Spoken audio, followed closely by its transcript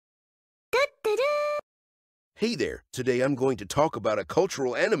Hey there, today I'm going to talk about a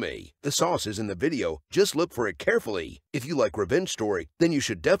cultural anime. The sauce is in the video, just look for it carefully. If you like revenge story, then you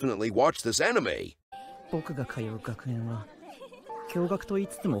should definitely watch this anime. 僕が通う学園は共学と言い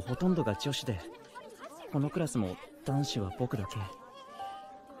つつもほとんどが女子で、このクラスも男子は僕だけ。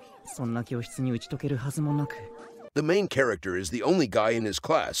そんな教室に打ち解けるはずもなく。The main character is the only guy in his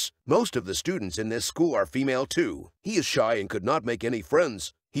class. Most of the students in this school are female too. He is shy and could not make any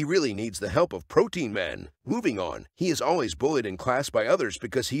friends. He really needs the help of Protein Man. Moving on, he is always bullied in class by others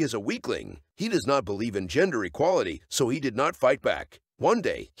because he is a weakling. He does not believe in gender equality, so he did not fight back. One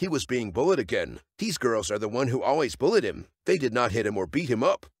day, he was being bullied again. These girls are the one who always bullied him. They did not hit him or beat him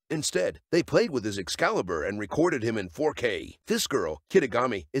up. Instead, they played with his Excalibur and recorded him in 4K. This girl,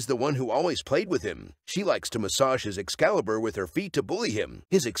 Kitagami, is the one who always played with him. She likes to massage his Excalibur with her feet to bully him.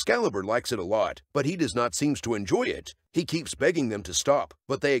 His Excalibur likes it a lot, but he does not seem to enjoy it. He keeps begging them to stop,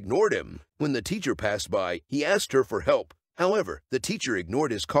 but they ignored him. When the teacher passed by, he asked her for help. However, the teacher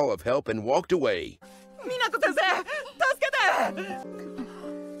ignored his call of help and walked away. Minato-sensei!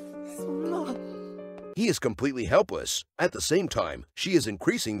 He is completely helpless. At the same time, she is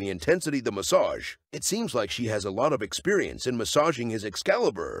increasing the intensity of the massage. It seems like she has a lot of experience in massaging his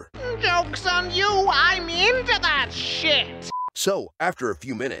Excalibur. Joke's on you, I'm into that shit! So, after a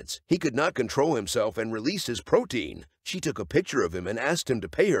few minutes, he could not control himself and released his protein. She took a picture of him and asked him to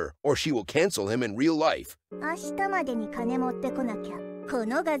pay her, or she will cancel him in real life. 明日までに金持ってこなきゃ、こ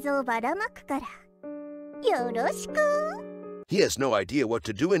の画像ばらまくから。よろしく。He has no idea what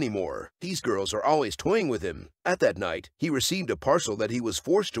to do anymore. These girls are always toying with him. At that night, he received a parcel that he was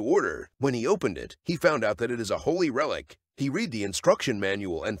forced to order. When he opened it, he found out that it is a holy relic. He read the instruction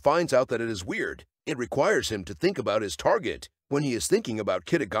manual and finds out that it is weird. It requires him to think about his target. When he is thinking about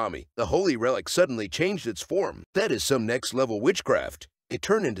Kitagami, the holy relic suddenly changed its form. That is some next-level witchcraft. It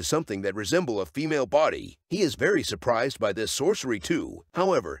turned into something that resembled a female body. He is very surprised by this sorcery too.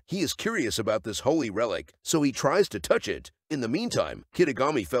 However, he is curious about this holy relic, so he tries to touch it. In the meantime,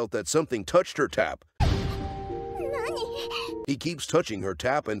 Kitagami felt that something touched her tap. He keeps touching her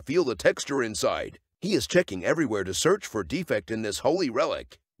tap and feel the texture inside. He is checking everywhere to search for defect in this holy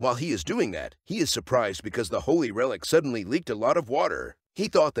relic. While he is doing that, he is surprised because the holy relic suddenly leaked a lot of water. He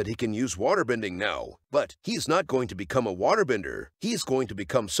thought that he can use waterbending now, but he is not going to become a waterbender. He is going to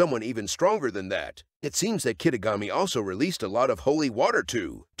become someone even stronger than that. It seems that Kitagami also released a lot of holy water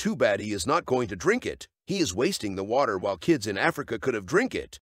too. Too bad he is not going to drink it. He is wasting the water while kids in Africa could have drank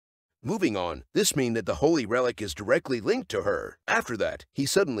it. Moving on, this means that the holy relic is directly linked to her. After that, he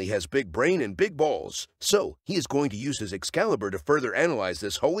suddenly has big brain and big balls. So, he is going to use his Excalibur to further analyze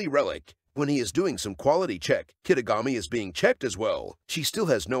this holy relic. When he is doing some quality check, Kitagami is being checked as well. She still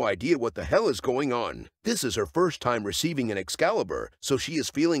has no idea what the hell is going on. This is her first time receiving an Excalibur, so she is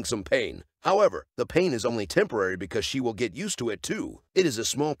feeling some pain. However, the pain is only temporary because she will get used to it too. It is a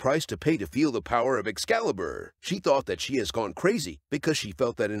small price to pay to feel the power of Excalibur. She thought that she has gone crazy because she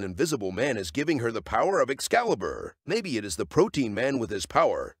felt that an invisible man is giving her the power of Excalibur. Maybe it is the Protein Man with his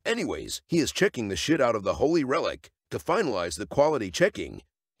power. Anyways, he is checking the shit out of the holy relic. To finalize the quality checking,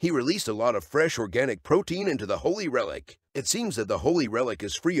 he released a lot of fresh organic protein into the holy relic. It seems that the holy relic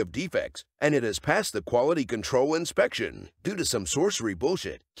is free of defects, and it has passed the quality control inspection. Due to some sorcery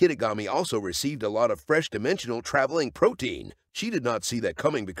bullshit, Kitagami also received a lot of fresh dimensional traveling protein. She did not see that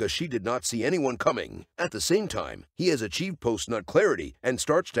coming because she did not see anyone coming. At the same time, he has achieved post-nut clarity and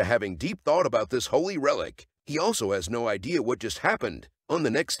starts to having deep thought about this holy relic. He also has no idea what just happened. On the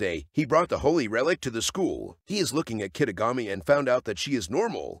next day, he brought the holy relic to the school. He is looking at Kitagami and found out that she is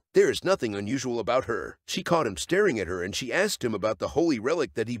normal. There is nothing unusual about her. She caught him staring at her and she asked him about the holy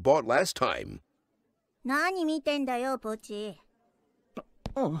relic that he bought last time. 何見てんだよ、ポチ。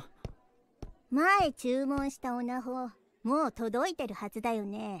前注文したオナホ、もう届いてるはずだよ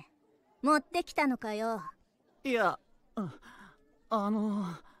ね。持ってきたのかよ。いや、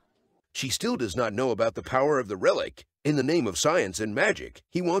She still does not know about the power of the relic. In the name of science and magic,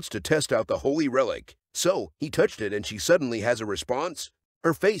 he wants to test out the holy relic. So, he touched it and she suddenly has a response.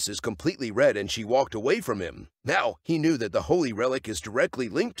 Her face is completely red and she walked away from him. Now, he knew that the holy relic is directly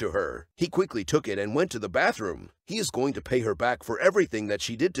linked to her. He quickly took it and went to the bathroom. He is going to pay her back for everything that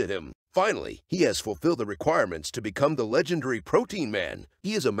she did to him. Finally, he has fulfilled the requirements to become the legendary Protein Man.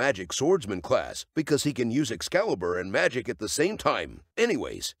 He is a magic swordsman class because he can use Excalibur and magic at the same time.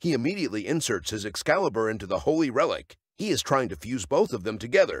 Anyways, he immediately inserts his Excalibur into the holy relic. He is trying to fuse both of them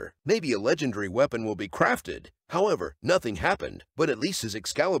together. Maybe a legendary weapon will be crafted. However, nothing happened, but at least his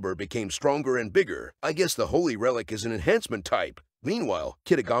Excalibur became stronger and bigger. I guess the holy relic is an enhancement type. Meanwhile,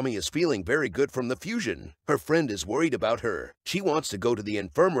 Kitagami is feeling very good from the fusion. Her friend is worried about her. She wants to go to the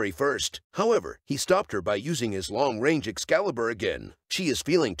infirmary first. However, he stopped her by using his long-range Excalibur again. She is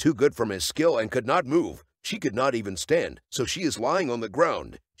feeling too good from his skill and could not move. She could not even stand, so she is lying on the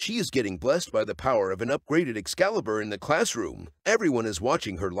ground. She is getting blessed by the power of an upgraded Excalibur in the classroom. Everyone is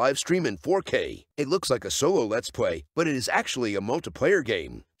watching her live stream in 4K. It looks like a solo Let's Play, but it is actually a multiplayer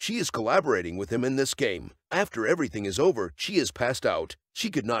game. She is collaborating with him in this game. After everything is over, she is passed out. She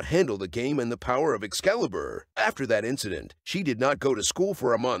could not handle the game and the power of Excalibur. After that incident, she did not go to school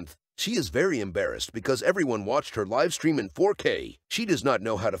for a month. She is very embarrassed because everyone watched her live stream in 4K. She does not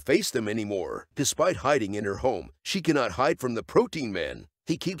know how to face them anymore. Despite hiding in her home, she cannot hide from the Protein Man.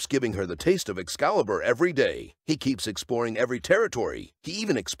 He keeps giving her the taste of Excalibur every day. He keeps exploring every territory. He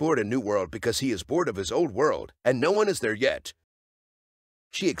even explored a new world because he is bored of his old world, and no one is there yet.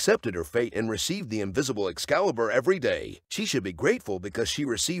 She accepted her fate and received the invisible Excalibur every day. She should be grateful because she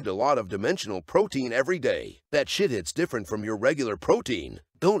received a lot of dimensional protein every day. That shit hits different from your regular protein.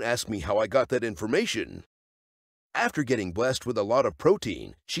 Don't ask me how I got that information. After getting blessed with a lot of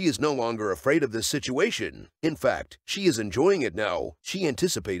protein, she is no longer afraid of this situation. In fact, she is enjoying it now. She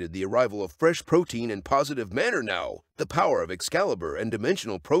anticipated the arrival of fresh protein in positive manner now. The power of Excalibur and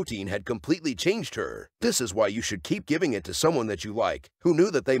dimensional protein had completely changed her. This is why you should keep giving it to someone that you like, who knew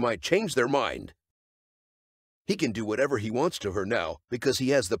that they might change their mind. He can do whatever he wants to her now because he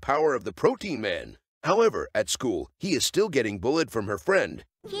has the power of the Protein Man. However, at school, he is still getting bullied from her friend.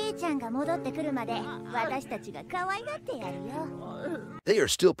 They are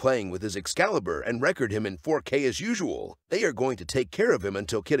still playing with his Excalibur and record him in 4K as usual. They are going to take care of him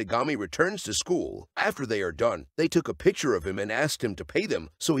until Kitagami returns to school. After they are done, they took a picture of him and asked him to pay them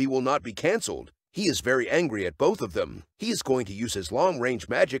so he will not be cancelled. He is very angry at both of them. He is going to use his long-range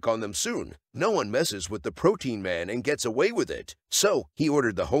magic on them soon. No one messes with the Protein Man and gets away with it. So, he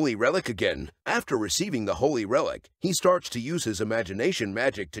ordered the Holy Relic again. After receiving the Holy Relic, he starts to use his imagination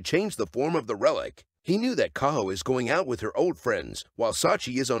magic to change the form of the relic. He knew that Kaho is going out with her old friends, while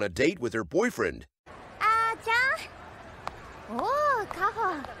Sachi is on a date with her boyfriend. Oh,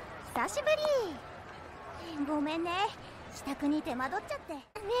 Kaho, 久しぶり。ごめんね。支度に手間取っちゃって。ね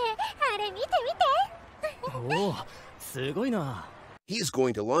え、あれ見て見て。おお、すごいな。He is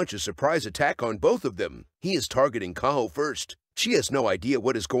going to launch a surprise attack on both of them. He is targeting Kaho first. She has no idea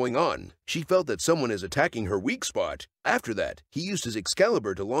what is going on. She felt that someone is attacking her weak spot. After that, he used his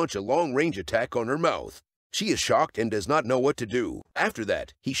Excalibur to launch a long-range attack on her mouth. She is shocked and does not know what to do. After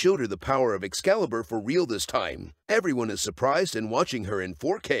that, he showed her the power of Excalibur for real this time. Everyone is surprised and watching her in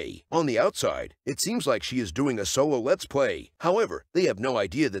 4K. On the outside, it seems like she is doing a solo Let's Play. However, they have no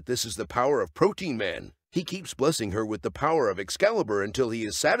idea that this is the power of Protein Man. He keeps blessing her with the power of Excalibur until he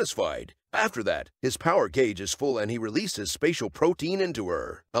is satisfied. After that, his power gauge is full and he released his spatial protein into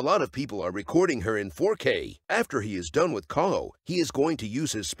her. A lot of people are recording her in 4K. After he is done with Kaho, he is going to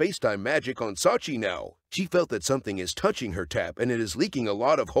use his space-time magic on Sachi now. She felt that something is touching her tap and it is leaking a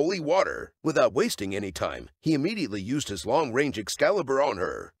lot of holy water. Without wasting any time, he immediately used his long-range Excalibur on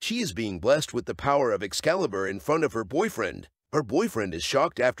her. She is being blessed with the power of Excalibur in front of her boyfriend. Her boyfriend is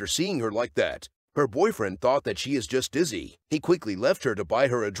shocked after seeing her like that. Her boyfriend thought that she is just dizzy. He quickly left her to buy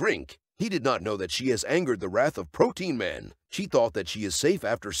her a drink. He did not know that she has angered the wrath of Protein Man. She thought that she is safe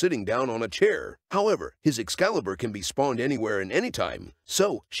after sitting down on a chair. However, his Excalibur can be spawned anywhere and anytime,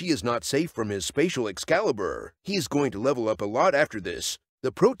 so she is not safe from his spatial Excalibur. He is going to level up a lot after this.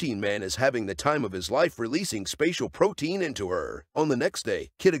 The Protein Man is having the time of his life releasing spatial protein into her. On the next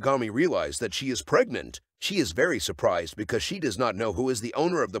day, Kitagami realized that she is pregnant. She is very surprised because she does not know who is the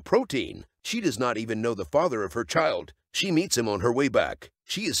owner of the protein. She does not even know the father of her child. She meets him on her way back.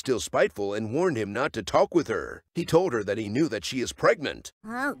 She is still spiteful and warned him not to talk with her. He told her that he knew that she is pregnant.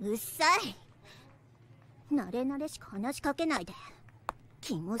 うっさい。慣れ慣れしく話しかけないで。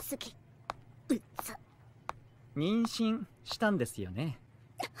キモすぎ。うっさ。妊娠したんですよね。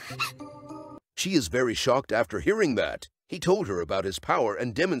She is very shocked after hearing that. He told her about his power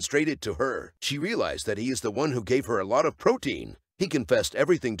and demonstrated it to her. She realized that he is the one who gave her a lot of protein. He confessed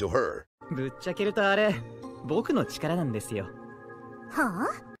everything to her. ぶっちゃけるとあれ、僕の力なんですよ。は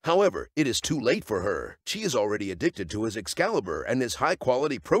あ? However, it is too late for her. She is already addicted to his Excalibur and his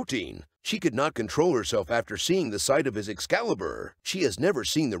high-quality protein. She could not control herself after seeing the sight of his Excalibur. She has never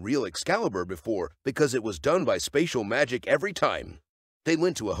seen the real Excalibur before because it was done by spatial magic every time. They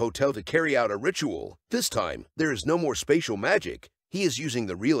went to a hotel to carry out a ritual. This time, there is no more spatial magic. He is using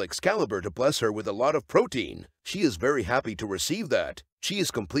the real Excalibur to bless her with a lot of protein. She is very happy to receive that. She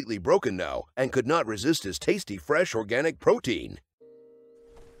is completely broken now and could not resist his tasty, fresh, organic protein.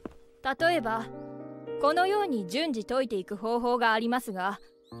 例えばこのように順次解いていく方法がありますが、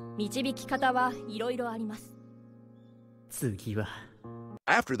導き方はいろいろあります。次は。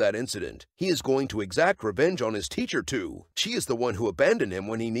After that incident, he is going to exact revenge on his teacher too. She is the one who abandoned him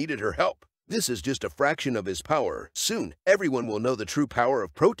when he needed her help. This is just a fraction of his power. Soon, everyone will know the true power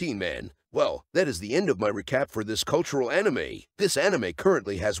of Protein Man. Well, that is the end of my recap for this cultural anime. This anime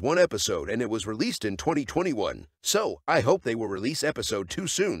currently has 1 episode and it was released in 2021. So, I hope they will release episode 2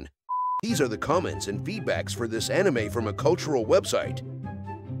 soon. These are the comments and feedbacks for this anime from a cultural website.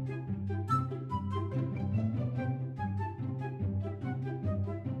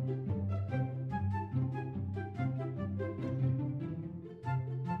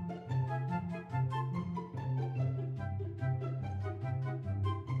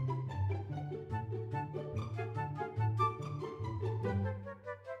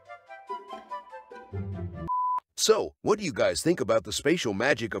 So, what do you guys think about the spatial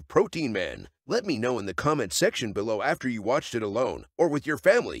magic of Protein Man? Let me know in the comment section below after you watched it alone or with your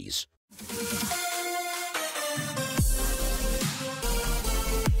families.